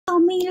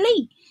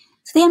Lee.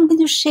 Today I'm going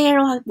to share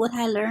what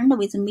I learned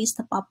with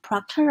Mr. Bob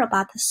Proctor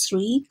about the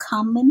 3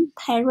 common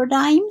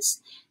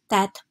paradigms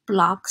that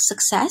block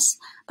success.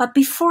 But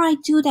before I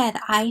do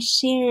that, I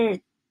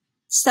shared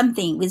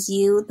something with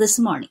you this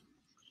morning.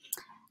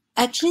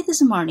 Actually,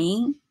 this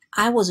morning,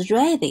 I was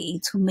ready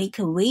to make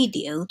a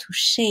video to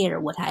share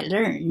what I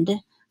learned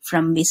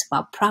from Miss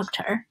Bob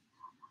Proctor.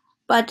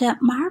 But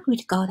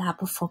Margaret got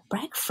up for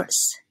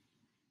breakfast.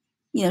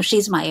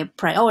 She's my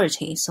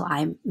priority, so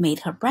I made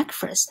her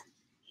breakfast.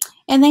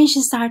 And then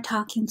she started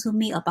talking to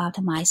me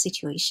about my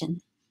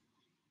situation.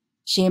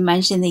 She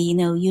mentioned that,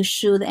 you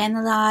should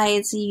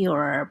analyze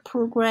your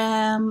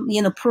program,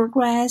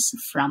 progress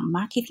from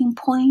marketing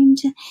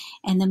point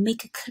and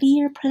make a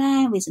clear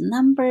plan with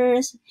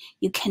numbers.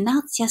 You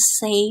cannot just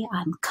say,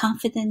 I'm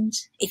confident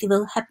it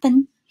will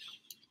happen.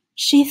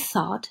 She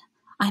thought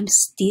I'm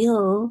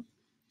still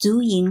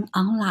doing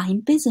online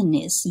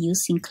business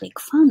using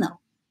ClickFunnels.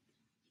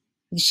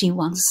 She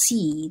wants to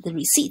see the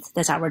receipt.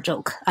 That's our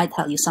joke. I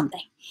tell you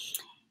something.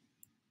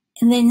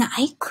 And then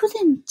I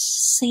couldn't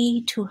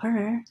say to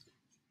her,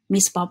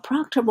 Miss Bob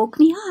Proctor woke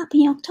me up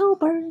in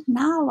October.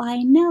 Now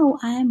I know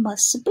I'm a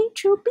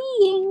spiritual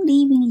being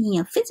living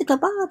in a physical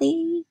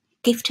body,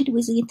 gifted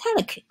with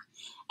intellect.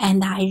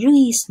 And I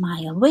raise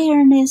my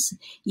awareness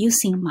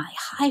using my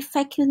high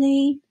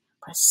faculty,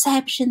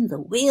 perception, the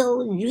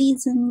will,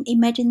 reason,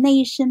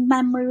 imagination,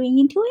 memory,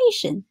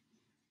 intuition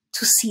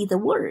to see the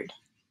world.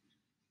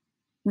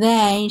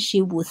 Then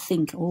she would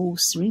think, 3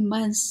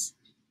 months.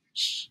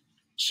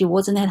 She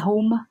wasn't at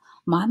home.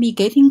 Mommy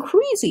getting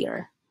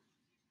crazier.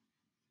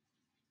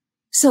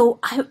 So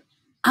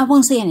I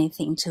won't say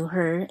anything to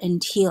her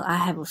until I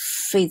have a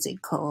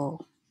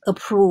physical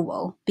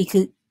approval,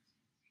 because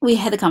we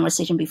had a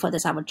conversation before.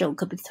 That's our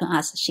joke between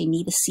us. She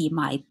needs to see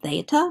my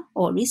data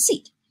or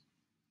receipt.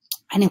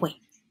 Anyway,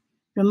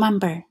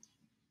 remember,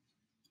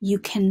 you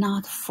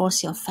cannot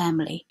force your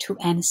family to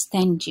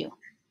understand you.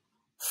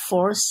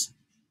 Force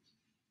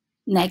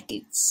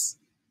negates.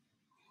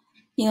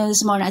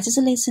 This morning I just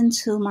listened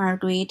to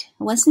Margaret.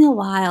 Once in a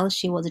while,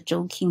 she was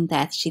joking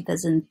that she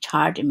doesn't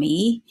charge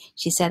me.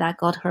 She said I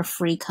got her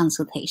free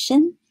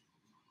consultation.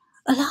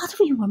 A lot of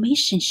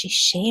information she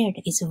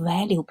shared is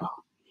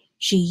valuable.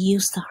 She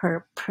used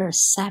her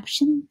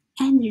perception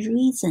and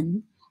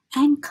reason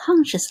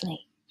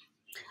unconsciously.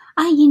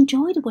 I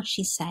enjoyed what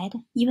she said,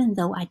 even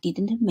though I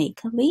didn't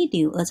make a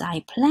video as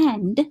I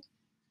planned.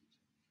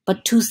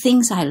 But 2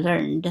 things I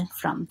learned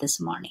from this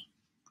morning.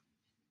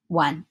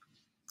 1.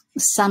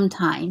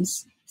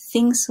 Sometimes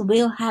things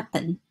will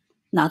happen,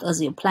 not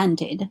as you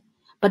planned it,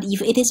 but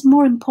if it is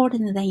more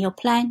important than your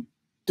plan,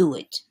 do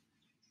it.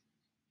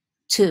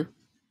 2.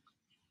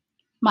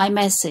 My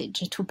message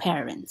to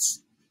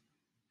parents.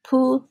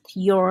 Put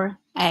your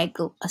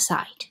ego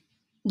aside.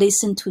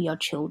 Listen to your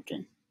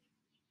children.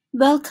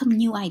 Welcome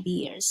new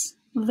ideas.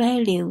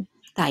 Value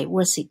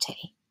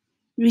diversity.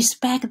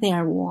 Respect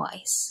their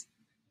voice.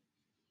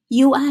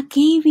 You are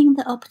giving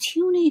the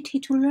opportunity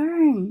to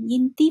learn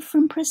in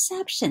different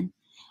perception.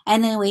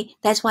 Anyway,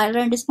 that's what I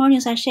learned this morning,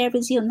 so I share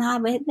with you. Now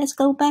let's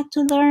go back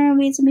to learn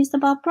with Mr.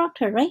 Bob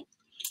Proctor, right?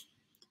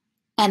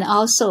 And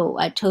also,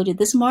 I told you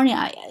this morning,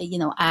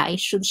 I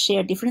should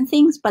share different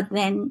things, but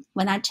then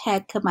when I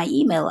check my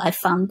email, I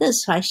found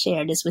this, so I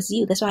share this with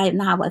you. That's why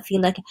now I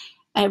feel like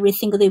every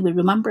single day we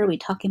remember, we're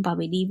talking about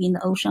we live in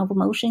the ocean of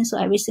emotion, so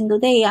every single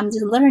day I'm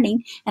just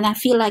learning, and I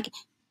feel like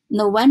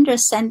no wonder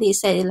Sandy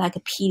said it like a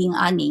peeling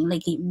onion,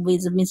 like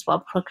with Miss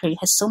Bob Proctor, he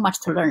has so much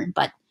to learn,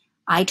 but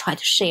I try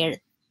to share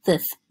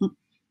the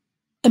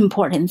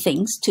important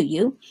things to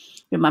you.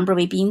 Remember,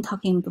 we've been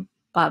talking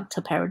about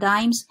the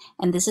paradigms,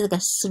 and this is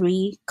the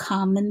 3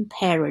 common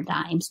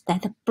paradigms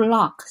that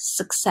block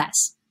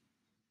success.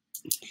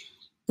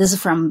 This is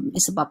from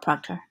Mr. Bob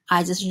Proctor.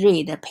 I just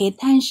read, pay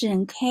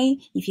attention, okay?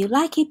 If you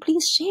like it,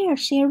 please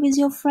share with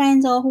your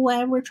friends or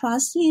whoever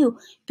trusts you,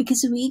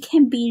 because we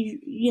can be,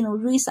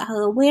 raise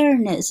our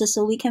awareness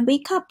so we can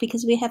wake up,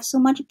 because we have so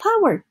much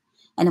power.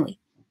 Anyway,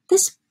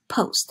 this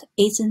post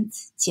isn't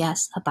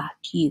just about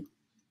you.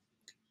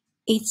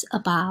 It's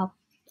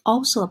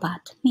also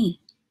about me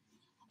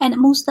and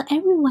most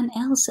everyone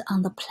else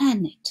on the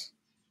planet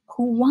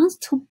who wants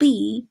to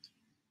be,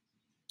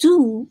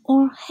 do,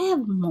 or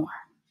have more.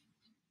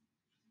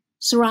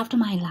 Throughout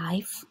my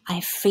life,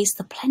 I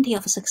faced plenty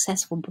of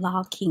successful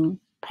blocking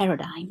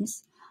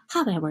paradigms.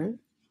 However,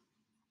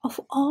 of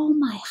all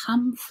my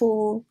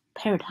harmful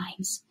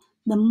paradigms,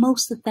 the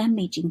most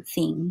damaging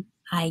thing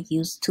I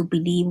used to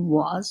believe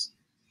was,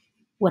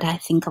 what I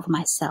think of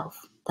myself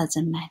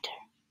doesn't matter.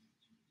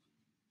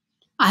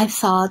 I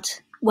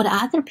thought what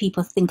other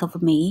people think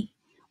of me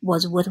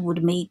was what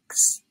would make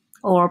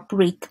or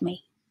break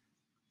me.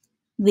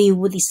 They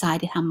would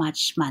decide how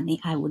much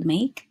money I would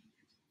make,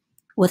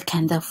 what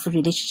kind of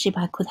relationship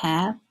I could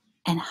have,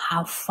 and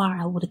how far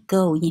I would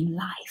go in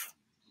life.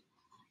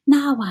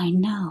 Now I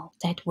know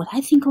that what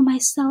I think of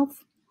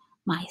myself,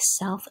 my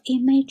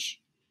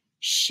self-image,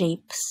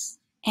 shapes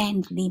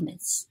and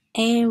limits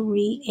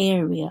every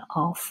area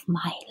of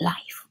my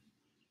life.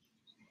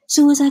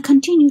 So as I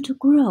continue to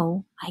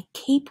grow, I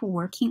keep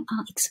working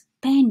on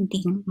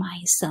expanding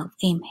my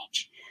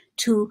self-image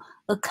to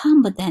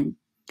accommodate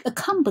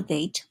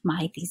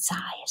my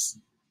desires.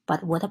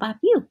 But what about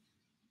you?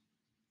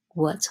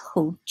 What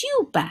holds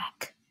you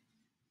back?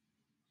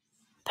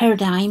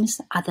 Paradigms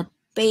are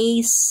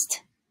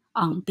based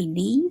on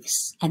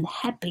beliefs and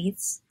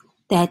habits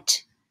that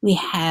we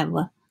have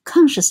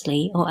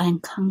consciously or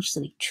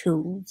unconsciously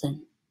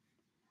chosen.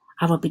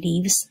 Our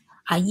beliefs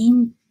are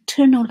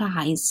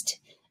internalized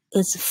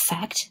as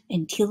fact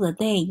until the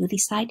day you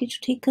decided to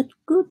take a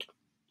good,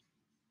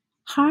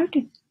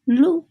 hard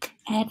look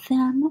at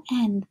them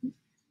and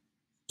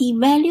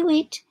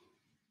evaluate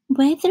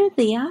whether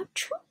they are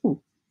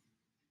true.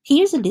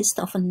 Here's a list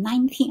of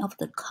 19 of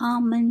the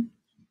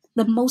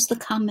most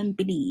common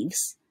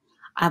beliefs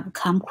I've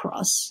come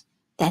across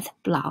that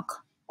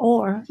block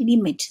or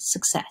limit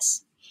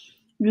success.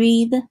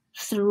 Read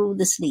through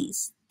this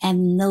list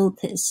and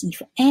notice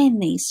if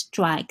any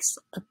strikes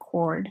a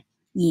chord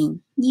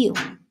in you.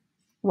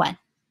 1.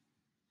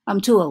 I'm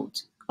too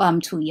old or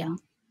I'm too young.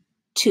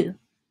 2.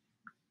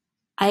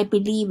 I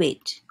believe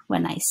it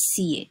when I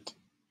see it.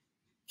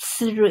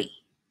 3.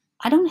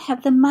 I don't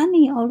have the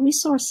money or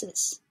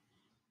resources.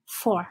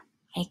 4.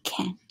 I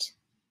can't.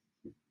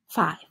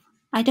 5.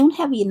 I don't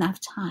have enough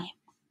time.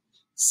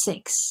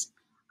 6.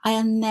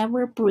 I'll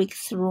never break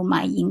through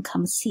my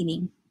income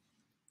ceiling.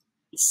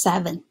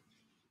 7.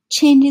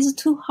 Change is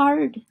too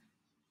hard.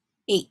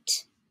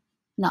 8.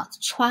 Not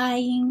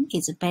trying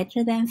is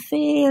better than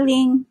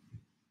failing.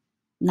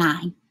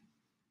 9.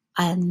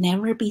 I'll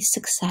never be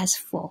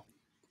successful.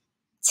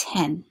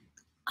 10.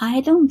 I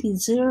don't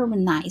deserve a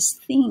nice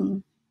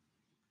thing.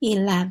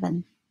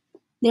 11.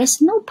 There's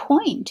no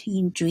point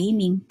in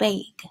dreaming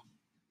big.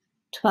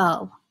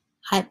 12.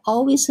 I'll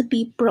always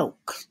be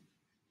broke.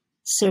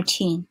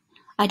 13.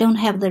 I don't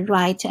have the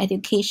right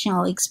education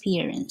or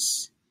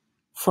experience.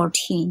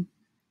 14.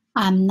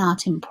 I'm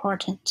not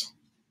important.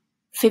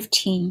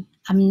 15.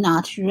 I'm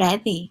not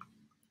ready.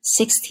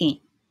 16.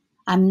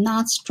 I'm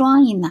not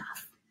strong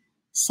enough.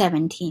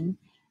 17.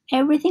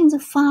 Everything's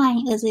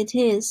fine as it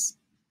is.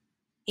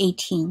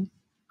 18.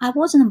 I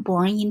wasn't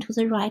born into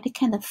the right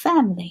kind of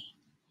family.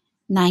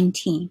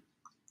 19.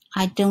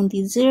 I don't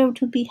deserve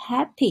to be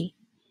happy.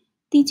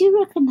 Did you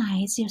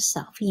recognize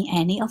yourself in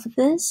any of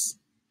this?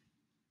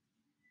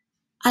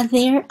 Are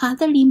there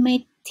other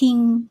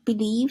limiting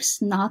beliefs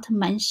not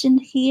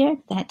mentioned here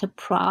that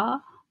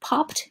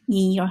popped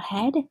in your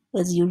head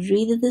as you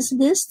read this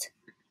list?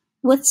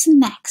 What's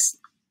next?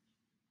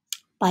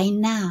 By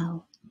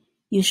now,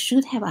 you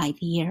should have an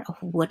idea of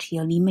what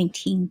your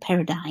limiting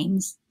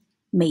paradigms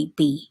may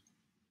be.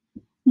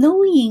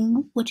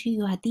 Knowing what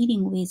you are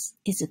dealing with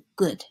is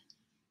good,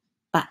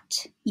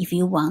 but if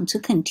you want to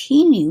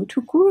continue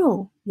to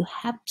grow, you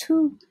have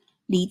to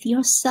lead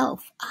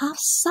yourself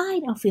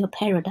outside of your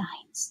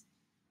paradigms.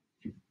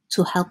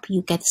 To help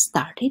you get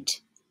started,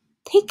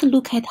 take a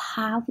look at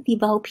how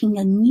developing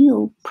a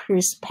new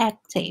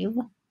perspective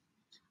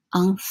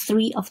on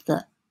 3 of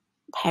the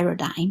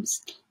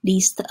paradigms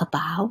listed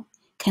above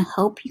can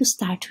help you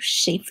start to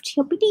shift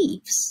your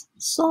beliefs,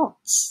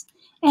 thoughts,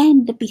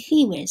 and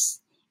behaviors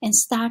and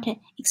start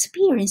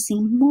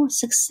experiencing more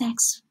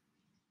success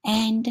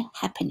and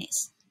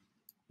happiness.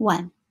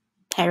 1.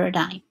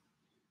 Paradigm.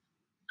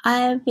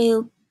 I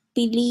will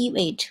believe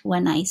it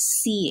when I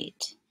see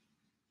it.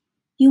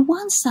 You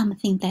want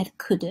something that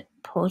could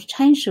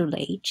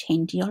potentially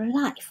change your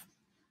life.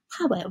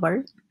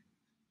 However,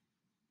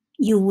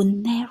 you've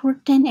never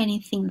done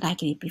anything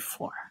like it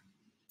before,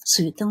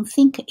 so you don't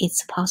think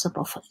it's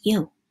possible for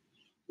you.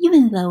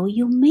 Even though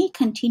you may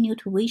continue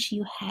to wish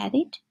you had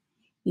it,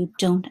 you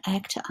don't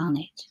act on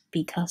it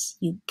because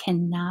you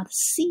cannot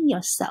see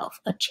yourself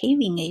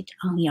achieving it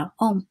on your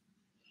own.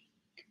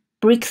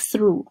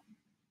 Breakthrough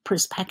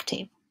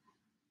perspective.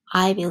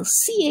 I will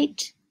see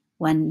it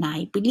when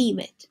I believe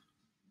it.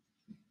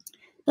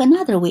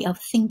 Another way of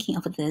thinking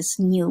of this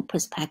new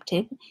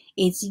perspective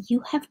is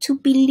you have to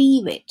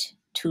believe it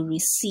to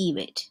receive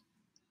it.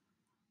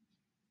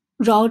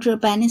 Roger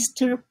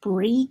Bannister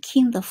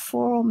breaking the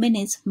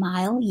 4-minute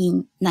mile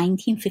in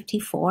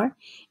 1954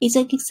 is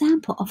an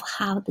example of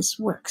how this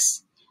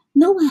works.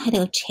 No one had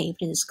achieved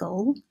this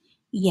goal,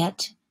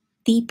 yet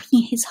deep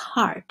in his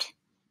heart,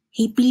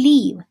 he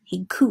believed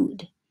he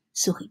could,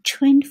 so he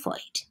trained for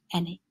it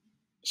and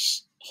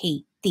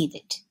he did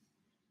it.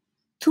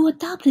 To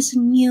adopt this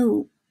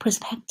new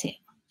perspective,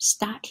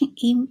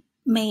 starting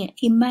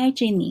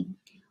imagining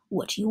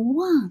what you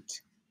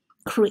want,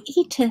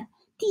 create a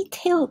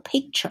detailed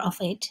picture of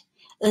it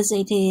as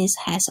it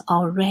has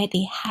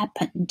already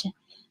happened.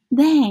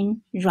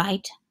 Then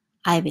write,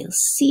 I will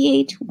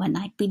see it when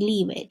I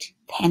believe it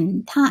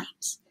 10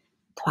 times,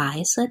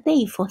 twice a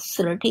day for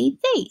 30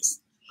 days.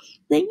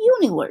 The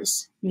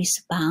universe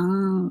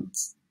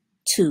responds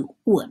to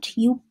what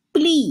you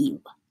believe,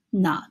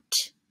 not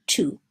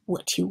to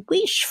what you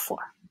wish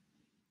for.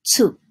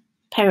 2.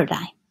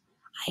 Paradigm.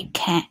 I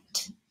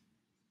can't.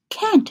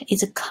 Can't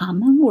is a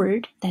common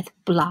word that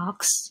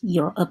blocks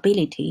your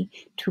ability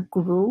to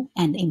grow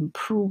and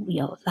improve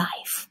your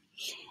life.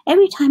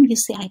 Every time you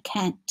say I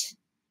can't,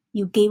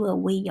 you give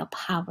away your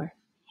power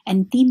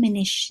and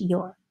diminish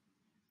your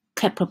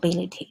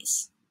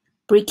capabilities.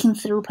 Breaking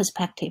through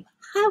perspective.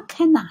 How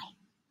can I?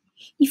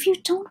 If you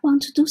don't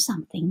want to do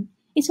something,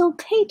 it's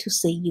okay to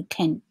say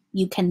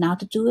you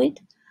cannot do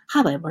it.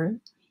 However,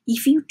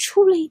 if you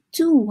truly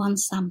do want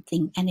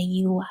something and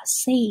you are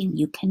saying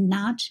you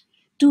cannot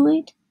do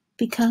it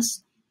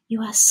because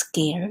you are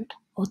scared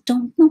or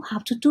don't know how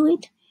to do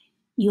it,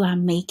 you are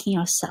making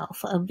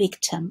yourself a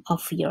victim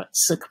of your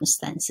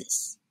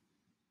circumstances.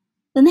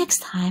 The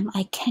next time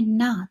I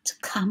cannot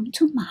come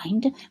to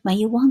mind when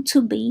you want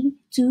to be,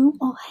 do,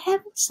 or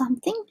have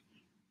something,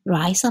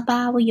 rise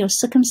above your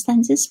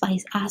circumstances by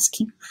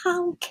asking,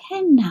 how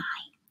can I?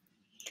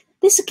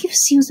 This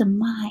gives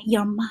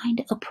your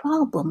mind a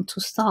problem to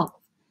solve.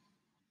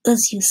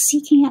 As you're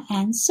seeking an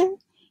answer,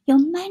 your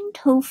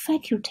mental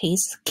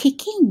faculties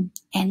kick in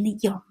and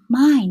your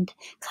mind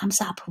comes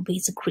up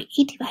with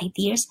creative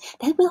ideas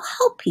that will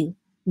help you,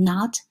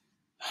 not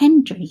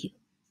hinder you.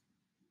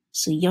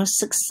 So your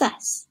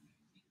success.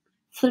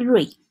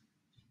 3.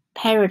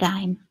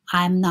 Paradigm,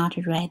 I'm not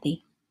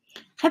ready.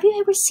 Have you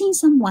ever seen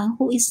someone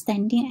who is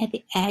standing at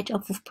the edge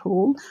of a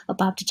pool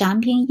about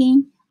jumping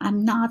in?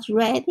 I'm not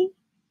ready.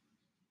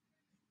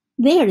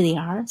 There they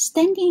are,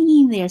 standing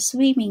in their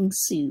swimming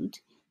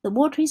suit. The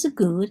water is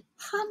good.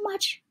 How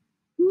much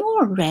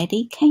more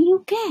ready can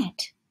you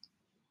get?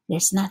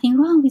 There's nothing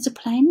wrong with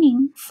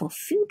planning for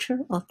future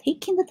or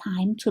taking the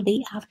time to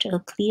lay out a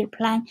clear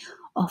plan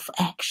of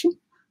action.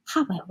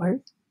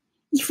 However,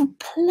 if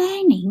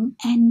planning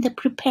and the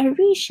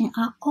preparation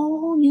are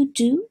all you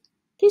do,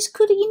 this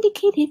could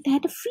indicate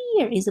that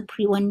fear is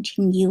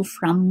preventing you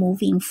from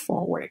moving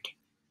forward.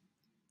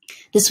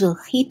 This will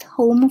hit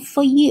home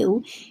for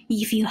you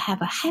if you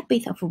have a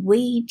habit of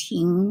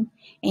waiting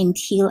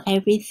until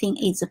everything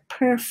is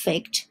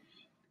perfect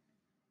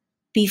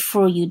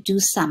before you do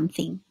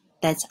something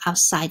that's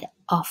outside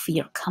of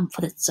your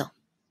comfort zone.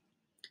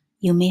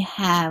 You may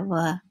have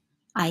a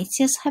I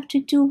just have to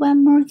do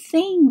one more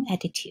thing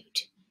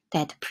attitude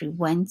that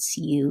prevents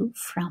you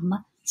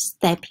from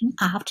stepping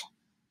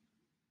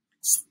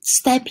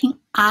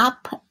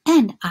up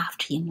and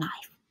out in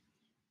life.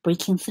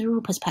 Breaking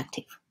through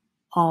perspective.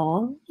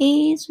 All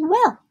is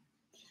well.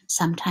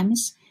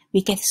 Sometimes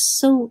we get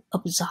so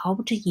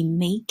absorbed in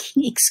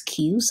making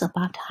excuses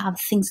about how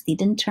things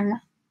didn't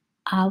turn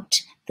out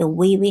the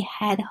way we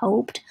had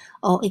hoped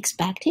or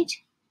expected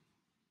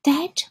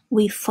that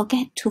we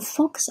forget to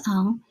focus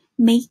on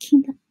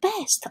making the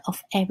best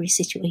of every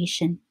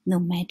situation, no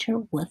matter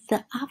what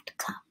the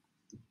outcome.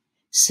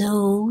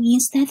 So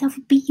instead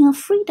of being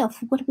afraid of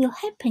what will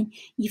happen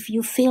if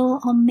you fail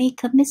or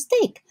make a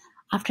mistake,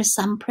 after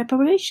some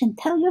preparation,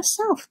 tell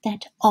yourself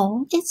that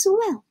all is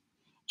well.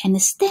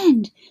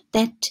 Understand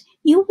that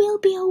you will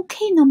be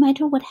okay no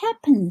matter what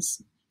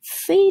happens.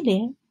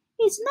 Failure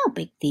is no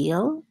big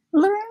deal.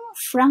 Learn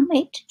from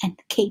it and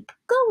keep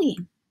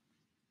going.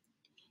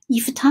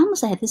 If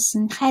Thomas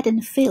Edison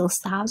hadn't failed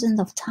thousands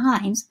of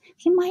times,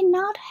 he might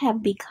not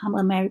have become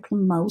America's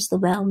most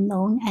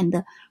well-known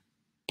and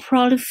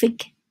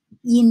prolific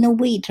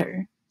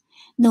innovator.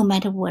 No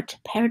matter what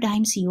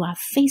paradigms you are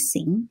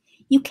facing,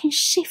 you can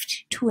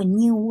shift to a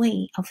new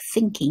way of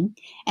thinking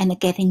and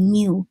get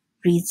new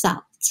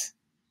results.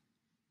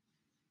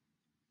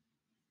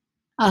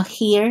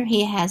 Here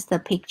he has the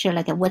picture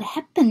like what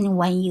happened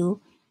when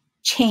you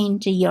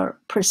change your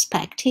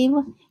perspective,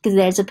 because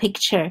there's a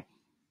picture.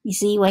 You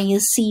see, when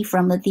you see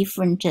from a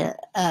different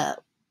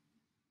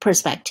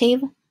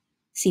perspective,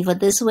 see for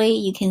this way,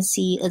 you can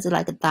see as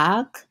like a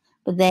dog,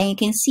 but then you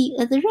can see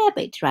as a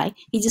rabbit, right?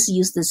 He just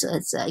used this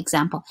as an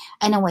example.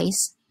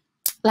 Anyways,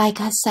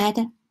 like I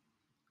said,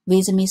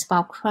 with Miss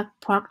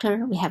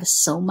Proctor, we have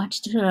so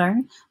much to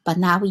learn, but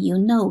now you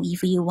know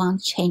if you want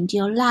to change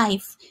your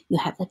life, you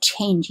have to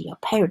change your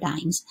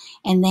paradigms.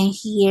 And then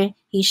here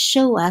he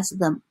shows us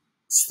the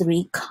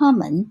 3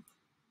 common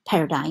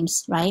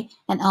paradigms, right?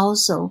 And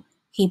also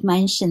he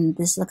mentioned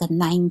this like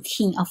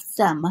 19 of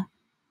them.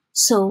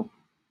 So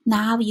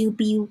now you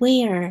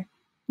beware,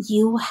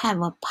 you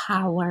have a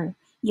power.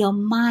 Your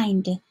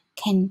mind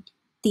can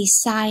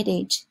decide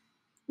it.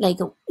 Like,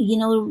 you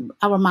know,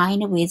 our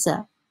mind with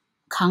a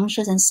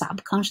conscious and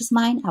subconscious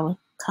mind, our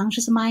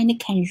conscious mind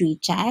can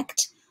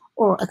reject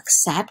or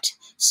accept.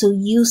 So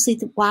use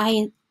it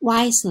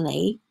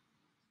wisely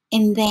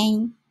and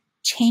then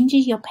change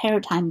your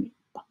paradigm.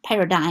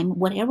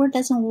 Whatever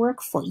doesn't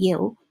work for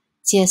you,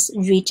 just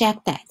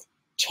reject that.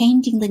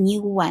 Changing the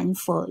new one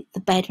for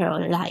the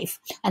better life.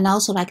 And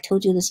also, like I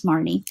told you this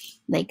morning,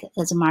 like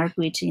as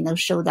Margaret,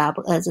 showed up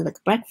as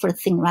like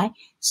breakfast thing, right?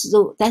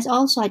 So that's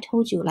also I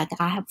told you, like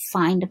I have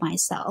find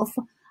myself.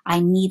 I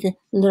need to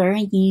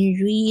learn in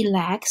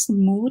relaxed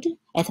mood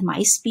at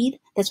my speed.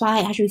 That's why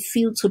I actually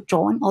feel to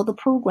join all the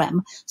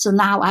program. So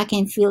now I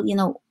can feel,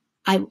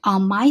 I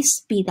on my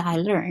speed I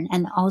learn,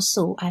 and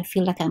also I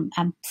feel like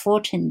I'm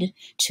fortunate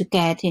to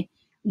get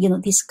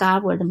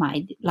discovered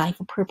my life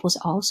purpose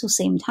also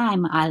same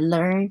time. I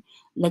learned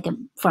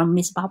from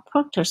Miss Bob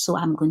Proctor, so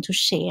I'm going to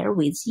share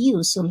with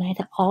you. So let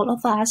all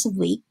of us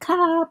wake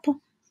up.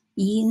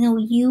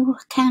 You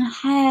can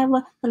have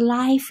the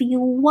life you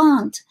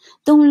want.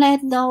 Don't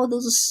let all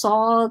those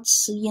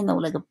thoughts,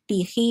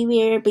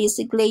 behavior,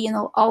 basically,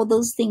 all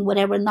those things,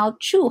 whatever not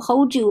true,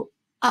 hold you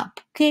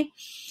up. Okay.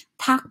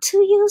 Talk to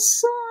you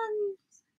soon.